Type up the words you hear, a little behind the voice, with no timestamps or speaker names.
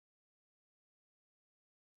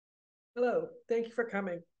Hello, thank you for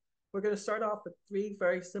coming. We're going to start off with three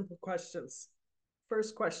very simple questions.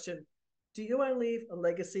 First question, do you want to leave a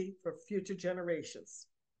legacy for future generations?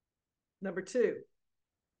 Number two,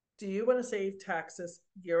 do you want to save taxes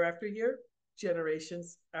year after year,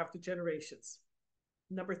 generations after generations?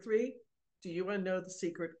 Number three, do you want to know the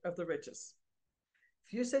secret of the riches?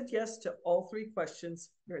 If you said yes to all three questions,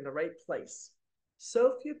 you're in the right place.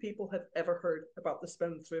 So few people have ever heard about the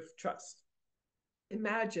Spendthrift Trust.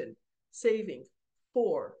 Imagine saving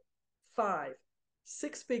four, five,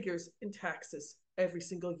 six figures in taxes every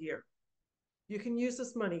single year. You can use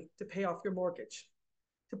this money to pay off your mortgage,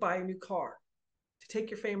 to buy a new car, to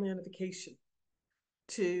take your family on a vacation,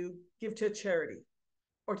 to give to a charity,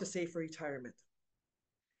 or to save for retirement.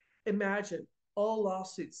 Imagine all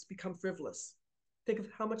lawsuits become frivolous. Think of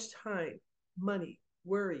how much time, money,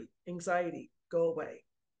 worry, anxiety go away.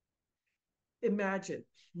 Imagine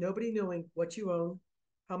nobody knowing what you own,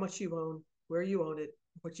 how much you own, where you own it,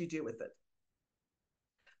 what you do with it.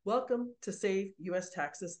 Welcome to Save US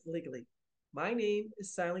Taxes Legally. My name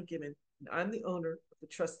is Silent Gibbon, and I'm the owner of the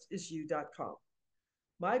trustisyou.com.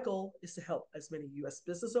 My goal is to help as many US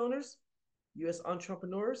business owners, US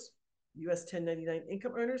entrepreneurs, US 1099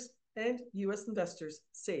 income earners, and US investors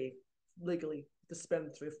save legally with the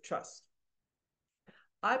Spendthrift Trust.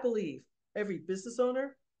 I believe every business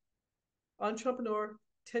owner, entrepreneur,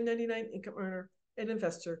 1099 income earner, and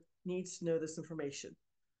investor needs to know this information.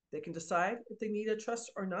 They can decide if they need a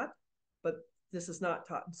trust or not, but this is not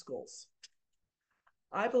taught in schools.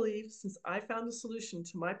 I believe since I found a solution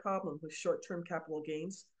to my problem with short term capital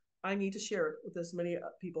gains, I need to share it with as many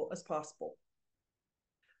people as possible.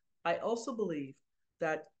 I also believe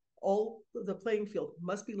that all the playing field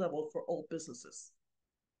must be leveled for all businesses.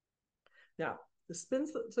 Now, the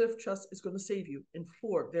Spendthrift Trust is going to save you in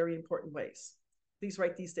four very important ways. Please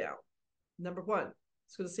write these down. Number one,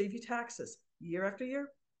 it's going to save you taxes year after year,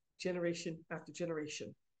 generation after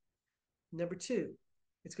generation. Number two,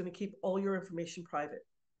 it's going to keep all your information private.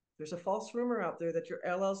 There's a false rumor out there that your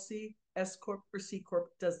LLC, S Corp, or C Corp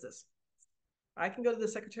does this. I can go to the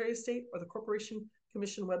Secretary of State or the Corporation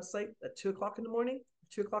Commission website at 2 o'clock in the morning,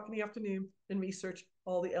 2 o'clock in the afternoon, and research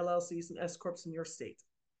all the LLCs and S Corps in your state.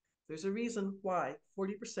 There's a reason why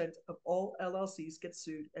 40% of all LLCs get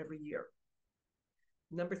sued every year.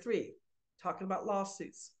 Number three, talking about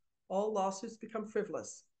lawsuits. All lawsuits become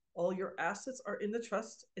frivolous. All your assets are in the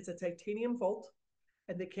trust. It's a titanium vault,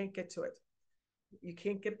 and they can't get to it. You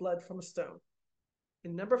can't get blood from a stone.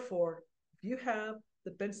 And number four, if you have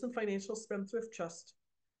the Benson Financial Spendthrift Trust,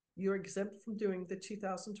 you're exempt from doing the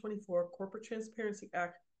 2024 Corporate Transparency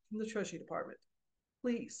Act from the Treasury Department.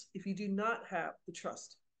 Please, if you do not have the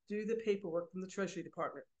trust, do the paperwork from the Treasury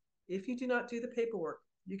Department. If you do not do the paperwork,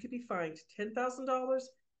 you could be fined $10,000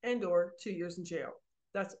 and or 2 years in jail.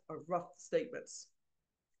 That's a rough statements.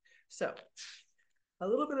 So, a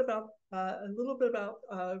little bit about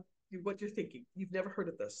what you're thinking. You've never heard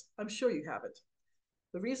of this. I'm sure you haven't.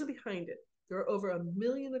 The reason behind it, there are over 1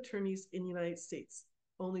 million attorneys in the United States.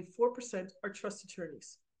 Only 4% are trust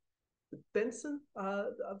attorneys. The Benson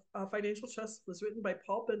Financial Trust was written by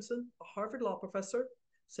Paul Benson, a Harvard law professor,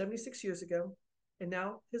 76 years ago, and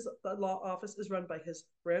now his law office is run by his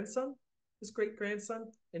grandson, his great grandson,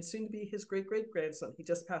 and soon to be his great great grandson. He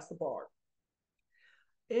just passed the bar.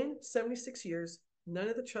 In 76 years, none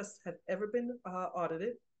of the trusts have ever been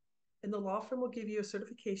audited, and the law firm will give you a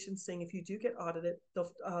certification saying if you do get audited,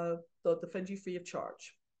 they'll defend you free of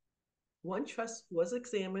charge. One trust was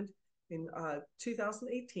examined in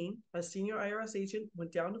 2018. A senior IRS agent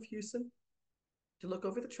went down to Houston to look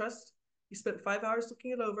over the trust. He spent 5 hours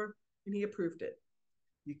looking it over, and he approved it.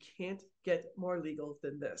 You can't get more legal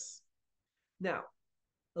than this. Now,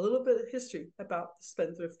 a little bit of history about the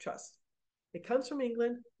Spendthrift Trust. It comes from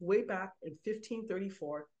England way back in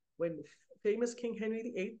 1534 when famous King Henry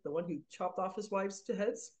VIII, the one who chopped off his wives'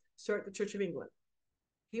 heads, started the Church of England.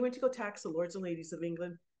 He went to go tax the lords and ladies of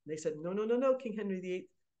England, and they said, no, no, no, no, King Henry VIII.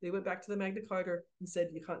 They went back to the Magna Carta and said,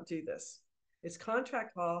 you can't do this. It's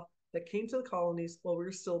contract law that came to the colonies while we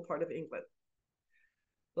were still part of England.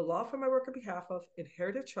 The law firm I work on behalf of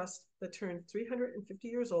inherited a trust that turned 350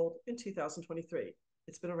 years old in 2023.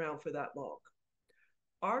 It's been around for that long.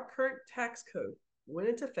 Our current tax code went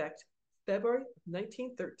into effect February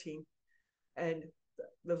 1913, and it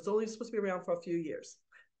was only supposed to be around for a few years.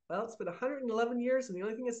 Well, it's been 111 years, and the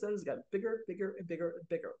only thing it's done is gotten bigger, bigger, and bigger, and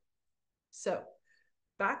bigger. So,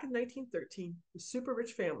 back in 1913, the super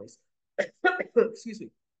rich families, excuse me,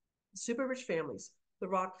 the super rich families, the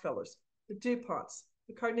Rockefellers, the DuPonts,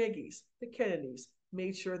 the Carnegies, the Kennedys,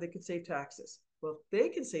 made sure they could save taxes. Well, if they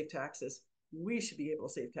can save taxes, we should be able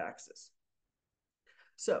to save taxes.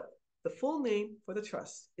 So, The full name for the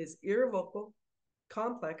trust is Irrevocable,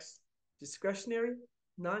 Complex, Discretionary,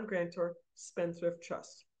 Non-Grantor, Spendthrift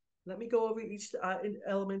Trust. Let me go over each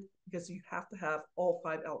element because you have to have all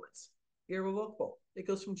 5 elements. Irrevocable, it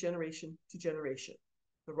goes from generation to generation.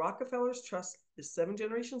 The Rockefellers Trust is 7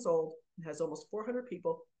 generations old and has almost 400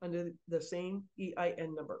 people under the same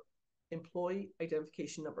EIN number, Employee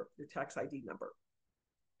Identification Number, your tax ID number.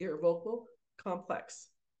 Irrevocable, complex.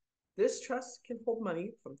 This trust can hold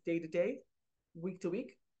money from day to day, week to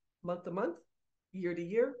week, month to month, year to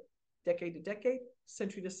year, decade to decade,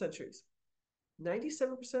 century to centuries.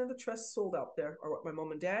 97% of the trusts sold out there are what my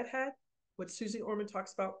mom and dad had, what Susie Orman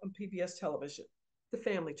talks about on PBS television, the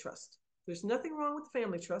family trust. There's nothing wrong with the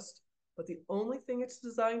family trust, but the only thing it's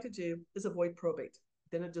designed to do is avoid probate.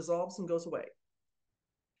 Then it dissolves and goes away.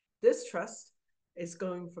 This trust is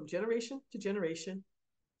going from generation to generation,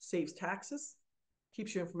 saves taxes,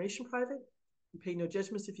 keeps your information private, you pay no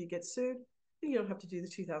judgments if you get sued, and you don't have to do the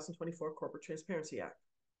 2024 Corporate Transparency Act.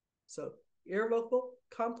 So, irrevocable,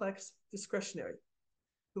 complex, discretionary.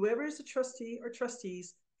 Whoever is the trustee or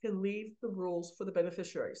trustees can leave the rules for the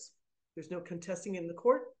beneficiaries. There's no contesting in the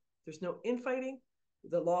court. There's no infighting.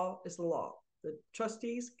 The law is the law. The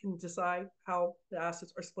trustees can decide how the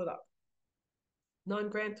assets are split up.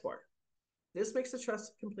 Non-grantor. This makes the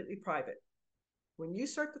trust completely private. When you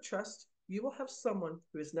start the trust, you will have someone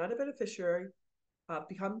who is not a beneficiary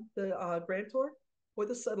become the grantor or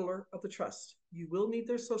the settler of the trust. You will need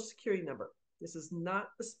their social security number. This is not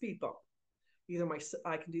a speed bump. Either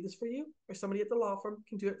I can do this for you or somebody at the law firm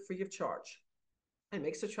can do it free of charge. It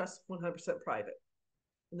makes the trust 100% private.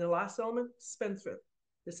 And the last element, spendthrift.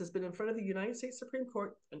 This has been in front of the United States Supreme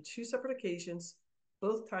Court on 2 separate occasions.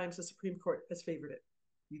 Both times the Supreme Court has favored it.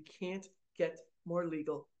 You can't get more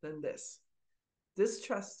legal than this. This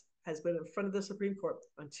trust has been in front of the Supreme Court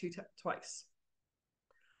on twice.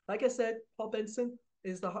 Like I said, Paul Benson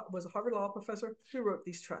was a Harvard Law professor who wrote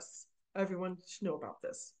these trusts. Everyone should know about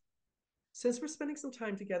this. Since we're spending some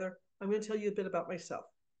time together, I'm going to tell you a bit about myself.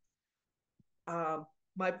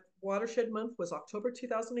 My watershed month was October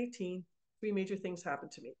 2018. 3 major things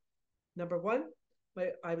happened to me. Number 1,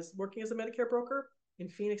 I was working as a Medicare broker in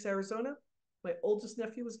Phoenix, Arizona. My oldest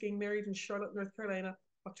nephew was getting married in Charlotte, North Carolina,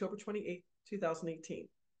 October 28, 2018.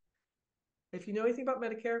 If you know anything about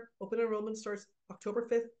Medicare, open enrollment starts October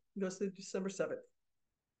 5th and goes through December 7th.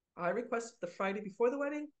 I requested the Friday before the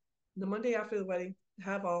wedding and the Monday after the wedding to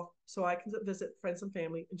have off so I can visit friends and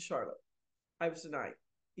family in Charlotte. I was denied.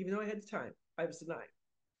 Even though I had the time, I was denied.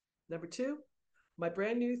 Number 2, my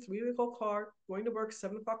brand new 3-week-old car going to work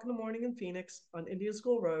 7 o'clock in the morning in Phoenix on Indian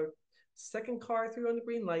School Road. Second car through on the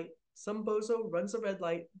green light. Some bozo runs a red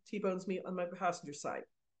light, T-bones me on my passenger side.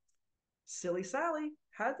 Silly Sally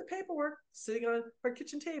had the paperwork sitting on her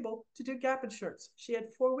kitchen table to do gap insurance. She had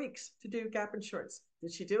 4 weeks to do gap insurance.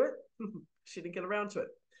 Did she do it? She didn't get around to it.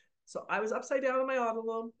 So I was upside down on my auto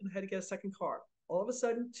loan and had to get a second car. All of a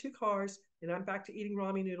sudden, 2 cars, and I'm back to eating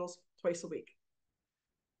ramen noodles twice a week.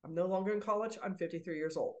 I'm no longer in college. I'm 53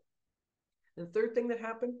 years old. And the third thing that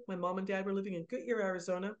happened, my mom and dad were living in Goodyear,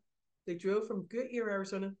 Arizona. They drove from Goodyear,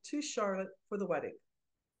 Arizona to Charlotte for the wedding.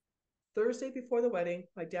 Thursday before the wedding,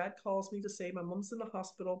 my dad calls me to say my mom's in the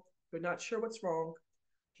hospital. They're not sure what's wrong.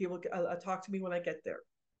 He will talk to me when I get there.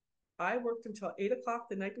 I worked until 8 o'clock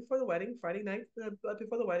the night before the wedding, Friday night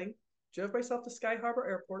before the wedding, drove myself to Sky Harbor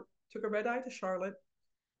Airport, took a red-eye to Charlotte.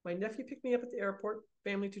 My nephew picked me up at the airport,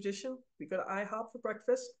 family tradition. We go to IHOP for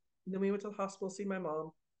breakfast, and then we went to the hospital to see my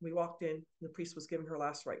mom. We walked in, and the priest was giving her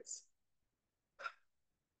last rites.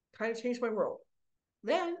 Kind of changed my world.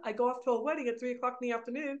 Then I go off to a wedding at 3 o'clock in the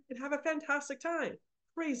afternoon and have a fantastic time.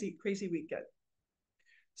 Crazy, crazy weekend.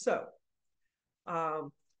 So,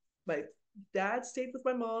 my dad stayed with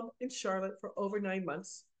my mom in Charlotte for over 9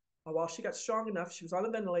 months. While she got strong enough, she was on a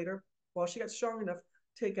ventilator, while she got strong enough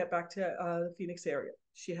to get back to the Phoenix area.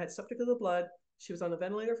 She had septic of the blood. She was on a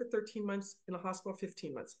ventilator for 13 months, in a hospital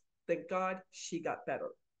 15 months. Thank God she got better.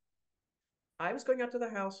 I was going out to the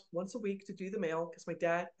house once a week to do the mail because my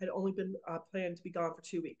dad had only been planned to be gone for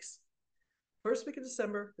 2 weeks. First week of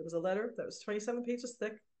December, there was a letter that was 27 pages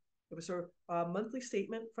thick. It was her monthly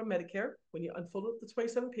statement from Medicare. When you unfolded the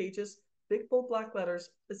 27 pages, big bold black letters,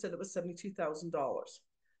 it said it was $72,000.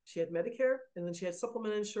 She had Medicare, and then she had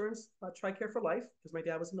supplemental insurance, TRICARE for life, because my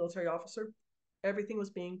dad was a military officer. Everything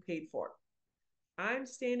was being paid for. I'm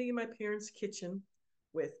standing in my parents' kitchen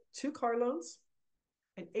with 2 car loans,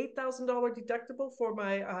 an $8,000 deductible for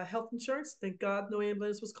my health insurance. Thank God no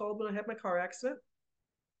ambulance was called when I had my car accident.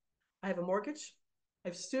 I have a mortgage. I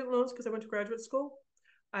have student loans because I went to graduate school.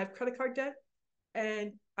 I have credit card debt,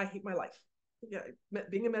 and I hate my life. Yeah,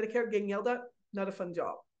 being a Medicare, getting yelled at, not a fun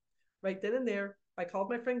job. Right then and there, I called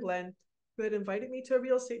my friend Glenn, who had invited me to a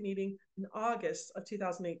real estate meeting in August of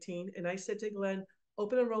 2018. And I said to Glenn,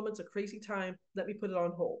 open enrollment's a crazy time. Let me put it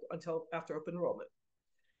on hold until after open enrollment.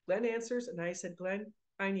 Glenn answers, and I said, Glenn,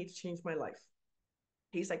 I need to change my life.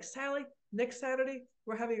 He's like, Sally, next Saturday,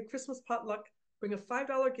 we're having a Christmas potluck. Bring a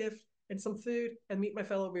 $5 gift and some food and meet my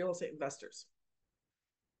fellow real estate investors.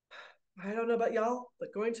 I don't know about y'all,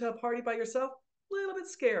 but going to a party by yourself, a little bit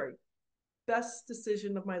scary. Best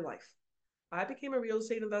decision of my life. I became a real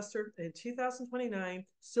estate investor in 2029,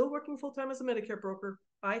 still working full-time as a Medicare broker.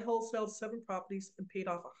 I wholesaled 7 properties and paid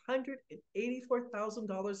off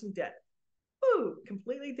 $184,000 in debt. Ooh,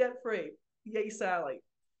 completely debt-free. Yay, Sally.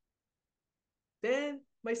 Then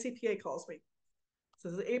my CPA calls me. So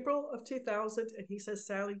this is April of 2000, and he says,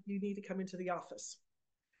 Sally, you need to come into the office.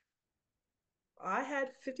 I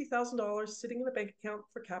had $50,000 sitting in a bank account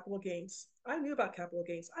for capital gains. I knew about capital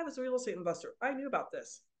gains. I was a real estate investor. I knew about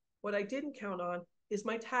this. What I didn't count on is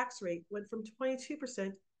my tax rate went from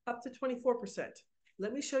 22% up to 24%.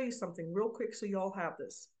 Let me show you something real quick so you all have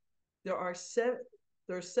this. There are 7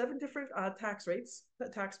 different tax rates,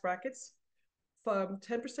 tax brackets, from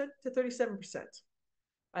 10% to 37%.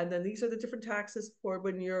 And then these are the different taxes for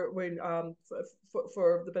for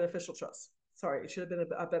the beneficial trust. Sorry, it should have been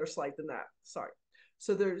a better slide than that. Sorry.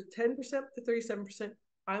 So there's 10% to 37%.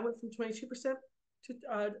 I went from 22% to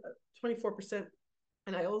 24%.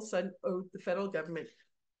 And I all of a sudden owed the federal government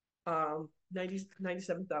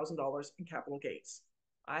 $97,000 in capital gains.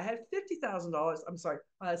 I had $50,000, I'm sorry,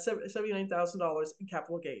 $79,000 in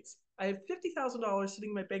capital gains. I had $50,000 sitting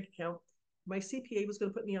in my bank account. My CPA was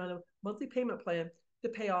going to put me on a monthly payment plan to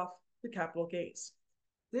pay off the capital gains.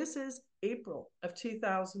 This is April of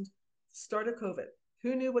 2000, start of COVID.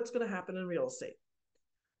 Who knew what's going to happen in real estate?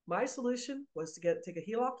 My solution was to take a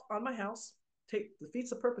HELOC on my house, defeats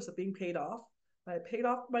the purpose of being paid off. I paid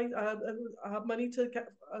off my money to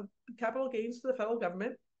capital gains to the federal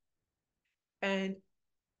government. And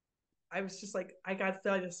I was just like, I got to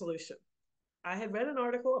find a solution. I had read an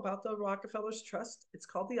article about the Rockefellers Trust. It's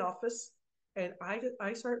called The Office. And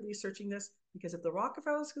I started researching this because if the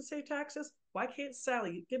Rockefellers can save taxes, why can't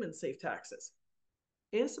Sally Gibbons save taxes?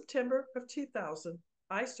 In September of 2000,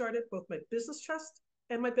 I started both my business trust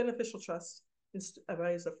and my beneficial trust. I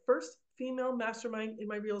was the first female mastermind in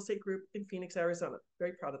my real estate group in Phoenix, Arizona.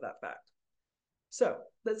 Very proud of that fact. So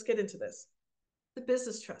let's get into this. The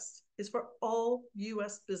business trust is for all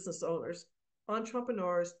U.S. business owners,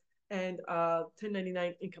 entrepreneurs, and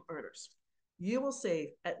 1099 income earners. You will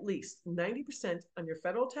save at least 90% on your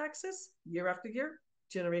federal taxes year after year,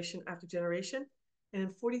 generation after generation. And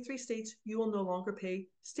in 43 states, you will no longer pay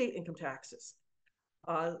state income taxes.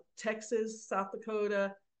 Texas, South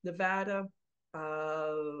Dakota, Nevada,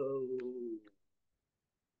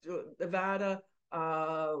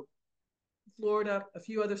 Florida, a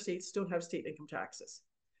few other states don't have state income taxes.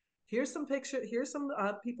 Here's some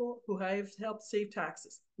people who I've helped save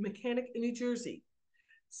taxes. A mechanic in New Jersey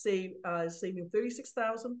saving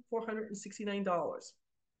 $36,469.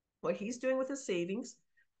 What he's doing with his savings,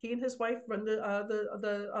 he and his wife run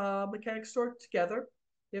the mechanic store together.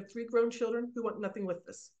 They have 3 grown children who want nothing with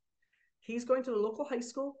this. He's going to the local high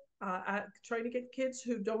school, trying to get kids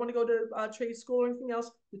who don't want to go to trade school or anything else,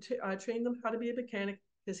 to train them how to be a mechanic,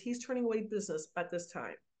 because he's turning away business at this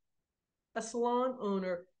time. A salon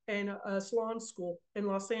owner and a salon school in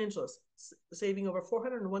Los Angeles, saving over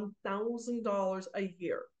 $401,000 a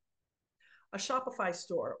year. A Shopify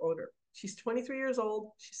store owner. She's 23 years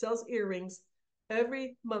old. She sells earrings.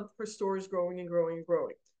 Every month, her store is growing and growing and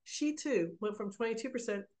growing. She too went from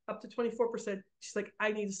 22% up to 24%. She's like,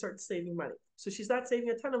 I need to start saving money. So she's not saving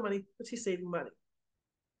a ton of money, but she's saving money.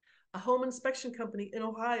 A home inspection company in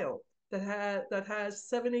Ohio that has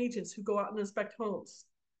 7 agents who go out and inspect homes.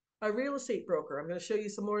 A real estate broker. I'm going to show you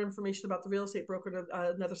some more information about the real estate broker in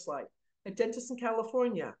another slide. A dentist in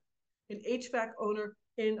California. An HVAC owner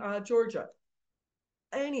in Georgia.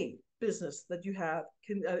 Any business that you have,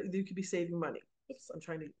 you could be saving money. Oops, I'm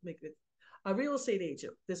trying to make it. A real estate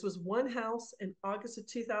agent. This was one house in August of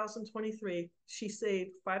 2023. She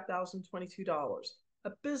saved $5,022.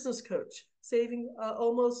 A business coach saving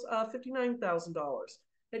almost $59,000.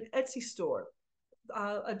 An Etsy store.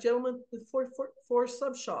 A gentleman with four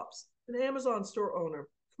sub shops. An Amazon store owner.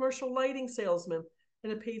 Commercial lighting salesman.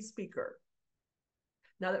 And a paid speaker.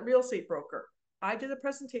 Now that real estate broker. I did a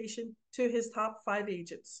presentation to his top 5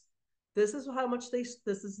 agents. This is how much this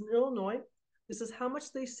is in Illinois. This is how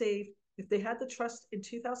much they saved. If they had the trust in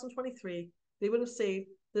 2023, they would have saved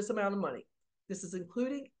this amount of money. This is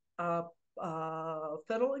including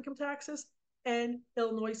federal income taxes and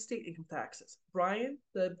Illinois state income taxes. Brian,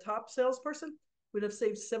 the top salesperson, would have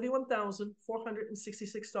saved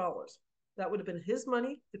 $71,466. That would have been his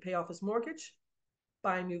money to pay off his mortgage,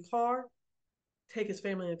 buy a new car, take his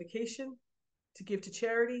family on vacation, to give to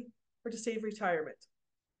charity, or to save retirement.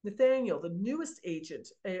 Nathaniel, the newest agent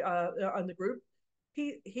on the group,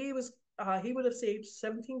 he would have saved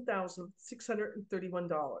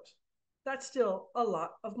 $17,631. That's still a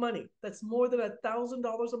lot of money. That's more than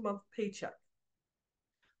 $1,000 a month paycheck.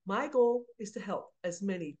 My goal is to help as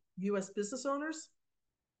many U.S. business owners,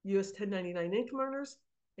 U.S. 1099 income earners,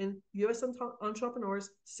 and U.S. entrepreneurs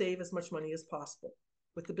save as much money as possible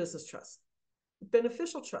with the business trust. The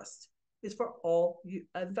beneficial trust is for all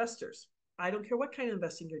investors. I don't care what kind of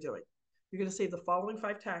investing you're doing. You're going to save the following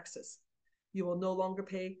 5 taxes. You will no longer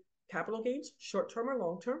pay capital gains, short-term or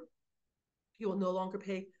long-term. You will no longer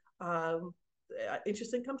pay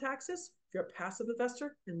interest income taxes. If you're a passive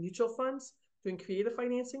investor in mutual funds, doing creative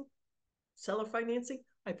financing, seller financing,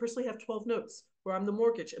 I personally have 12 notes where I'm the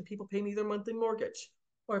mortgage and people pay me their monthly mortgage.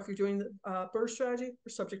 Or if you're doing the BRRRR strategy,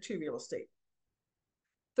 we're subject to real estate.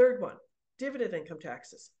 Third one, dividend income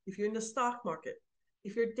taxes. If you're in the stock market,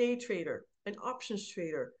 if you're a day trader, an options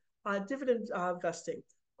trader, dividend investing,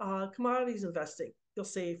 commodities investing, you'll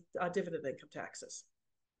save dividend income taxes.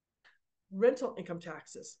 Rental income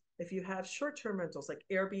taxes. If you have short-term rentals like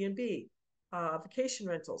Airbnb, vacation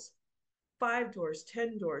rentals, 5 doors,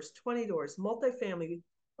 10 doors, 20 doors, multifamily,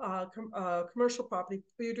 commercial property,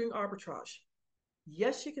 or you're doing arbitrage.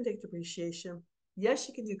 Yes, you can take depreciation. Yes,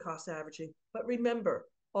 you can do cost averaging. But remember,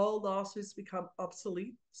 all lawsuits become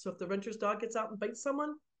obsolete. So if the renter's dog gets out and bites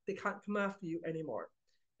someone, they can't come after you anymore.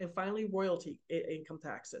 And finally, royalty income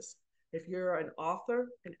taxes. If you're an author,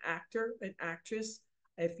 an actor, an actress,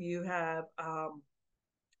 if you have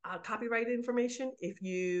copyright information, if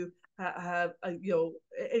you have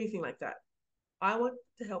anything like that, I want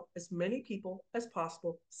to help as many people as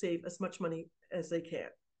possible save as much money as they can.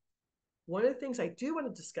 One of the things I do want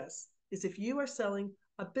to discuss is if you are selling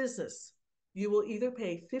a business, you will either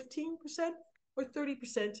pay 15% or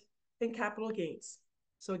 30% in capital gains.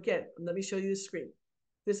 So again, let me show you the screen.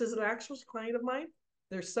 This is an actual client of mine.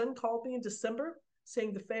 Their son called me in December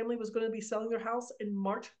saying the family was going to be selling their house in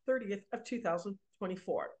March 30th of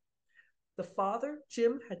 2024. The father,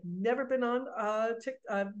 Jim, had never been on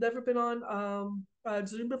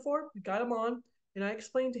Zoom before. We got him on, and I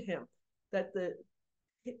explained to him that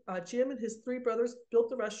Jim and his 3 brothers built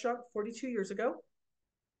the restaurant 42 years ago.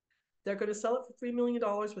 They're going to sell it for $3 million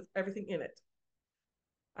with everything in it.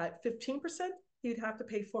 At 15%, he'd have to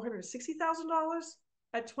pay $460,000.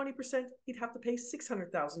 At 20%, he'd have to pay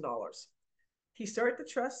 $600,000. He started the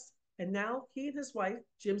trust, and now he and his wife,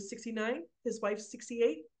 Jim's 69, his wife's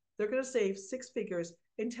 68, they're going to save 6 figures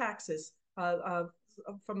in taxes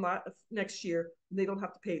from next year. They don't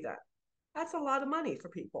have to pay that. That's a lot of money for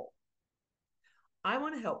people. I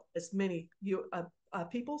want to help as many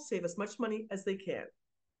people save as much money as they can.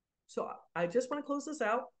 So I just want to close this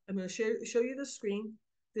out. I'm going to show you the screen.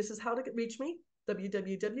 This is how to reach me,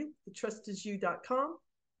 www.thetrustisyou.com.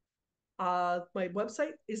 My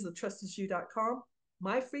website is thetrustisyou.com.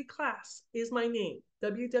 My free class is my name,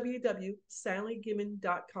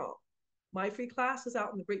 www.sallygimmon.com. My free class is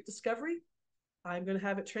out in the Great Discovery. I'm going to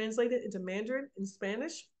have it translated into Mandarin and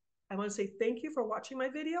Spanish. I want to say thank you for watching my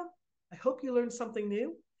video. I hope you learned something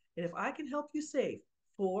new. And if I can help you save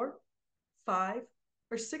 4, 5,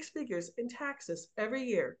 or 6 figures in taxes every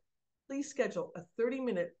year, please schedule a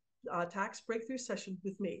 30-minute tax breakthrough session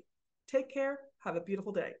with me. Take care. Have a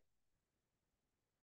beautiful day.